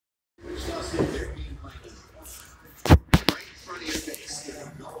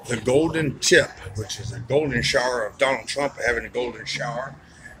the golden tip, which is a golden shower of Donald Trump having a golden shower,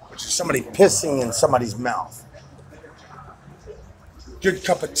 which is somebody pissing in somebody's mouth. Good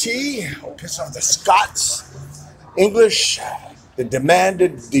cup of tea, or piss off the Scots, English, the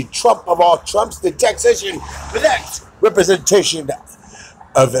demanded, the Trump of all Trumps, the taxation, the representation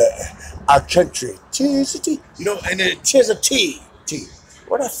of our country. Tis a tea, you know, and it tis a tea. Tea.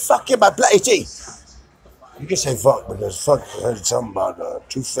 What the fuck am I playing tea? You can say fuck because fuck heard something about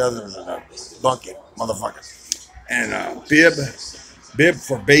 2 feathers in a bucket, motherfucker. And bib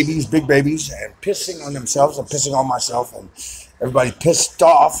for babies, big babies, and pissing on themselves and pissing on myself, and everybody pissed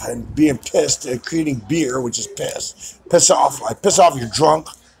off and being pissed and creating beer, which is piss. Piss off, like piss off, you're drunk,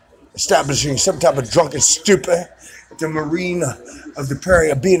 establishing some type of drunken stupid at the Marine of the Prairie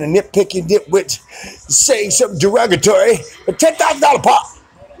of being a nitpicky nitwit, saying something derogatory for $10,000 pop.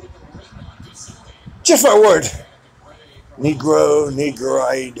 Just for a word. Negro,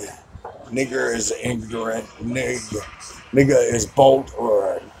 negroid, nigger is ignorant, nigga is bolt,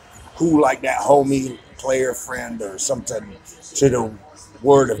 or who like that homie, player, friend, or something to the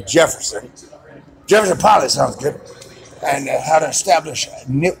word of Jefferson. Jefferson Pilot sounds good. And how to establish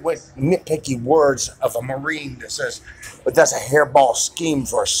nitpicky words of a Marine that says, but that's a hairball scheme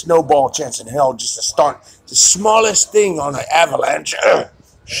for a snowball chance in hell just to start the smallest thing on an avalanche.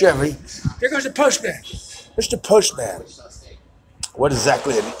 Chevy. There goes the postman. Mr. Postman. What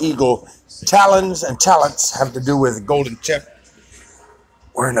exactly an eagle talons and talents have to do with a golden tip?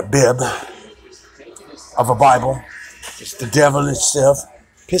 We're in a bib of a Bible. It's the devil itself,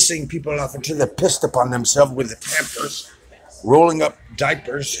 pissing people off until they're pissed upon themselves with the Pampers, rolling up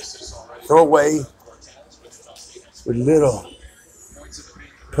diapers, throw away with little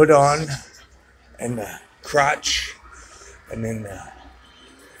put on and crotch, and then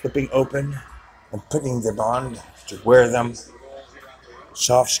flipping open and putting them on to wear them.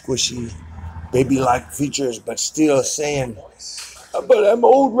 Soft, squishy, baby-like features, but still saying, but I'm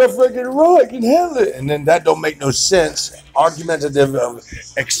old, rough, rugged, raw, I can handle it. And then that don't make no sense. Argumentative of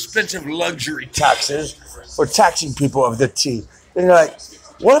expensive luxury taxes for taxing people of the tea. And you're like,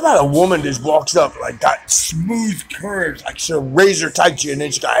 what about a woman that walks up like got smooth curves, like she'll razor tight you, and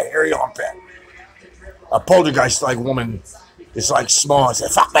then she got a hairy armpit? A poltergeist-like woman is like small and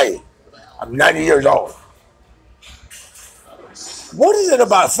says, fuck me, I'm 90 years old. What is it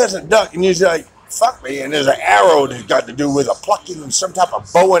about a pheasant duck? And you're like, fuck me, and there's an arrow that's got to do with a plucking and some type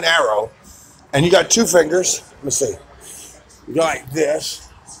of bow and arrow, and you got 2 fingers. Let me see. You go like this,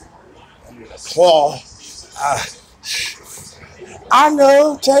 and a claw. I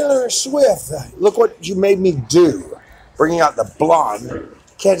know, Taylor Swift. Look what you made me do. Bringing out the blonde,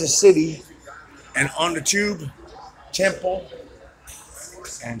 Kansas City, and on the tube, Temple,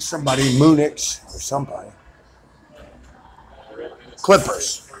 and somebody, Munich, or somebody.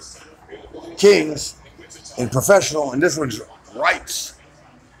 Clippers. Kings in professional, and this one's rights.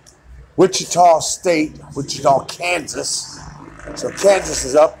 Wichita State, Wichita, Kansas. So Kansas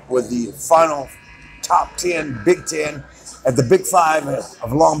is up with the final top 10, Big 10, at the Big 5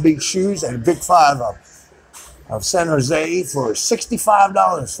 of Long Beach shoes and the Big 5 of San Jose for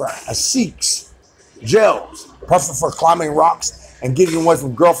 $65 for a Sikhs, gels, perfect for climbing rocks and getting away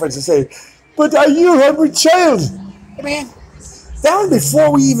from girlfriends and say, but are you hungry child? Hey man, that was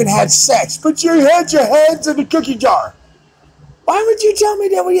before we even had sex, but you had your hands in the cookie jar. Why would you tell me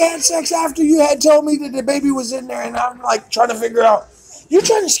that we had sex after you had told me that the baby was in there? And I'm like trying to figure out, you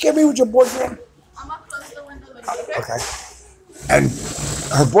trying to scare me with your boyfriend? I'm going to close the window a little bit. Okay. And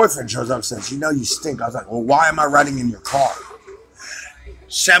her boyfriend shows up and says, you know you stink. I was like, well, why am I riding in your car?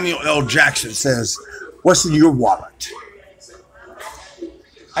 Samuel L. Jackson says, what's in your wallet?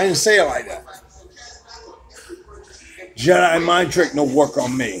 I didn't say it like that. Jedi mind trick, no work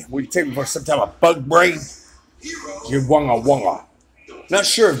on me. Will you take me for some type of bug brain? You wonga wonga. Not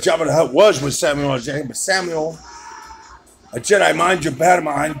sure if Jabba the Hutt was with Samuel L. Jackson, but Samuel, a Jedi mind, your bad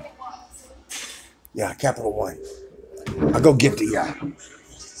mind. Yeah, capital 1. I'll go get the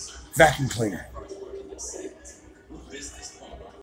vacuum cleaner.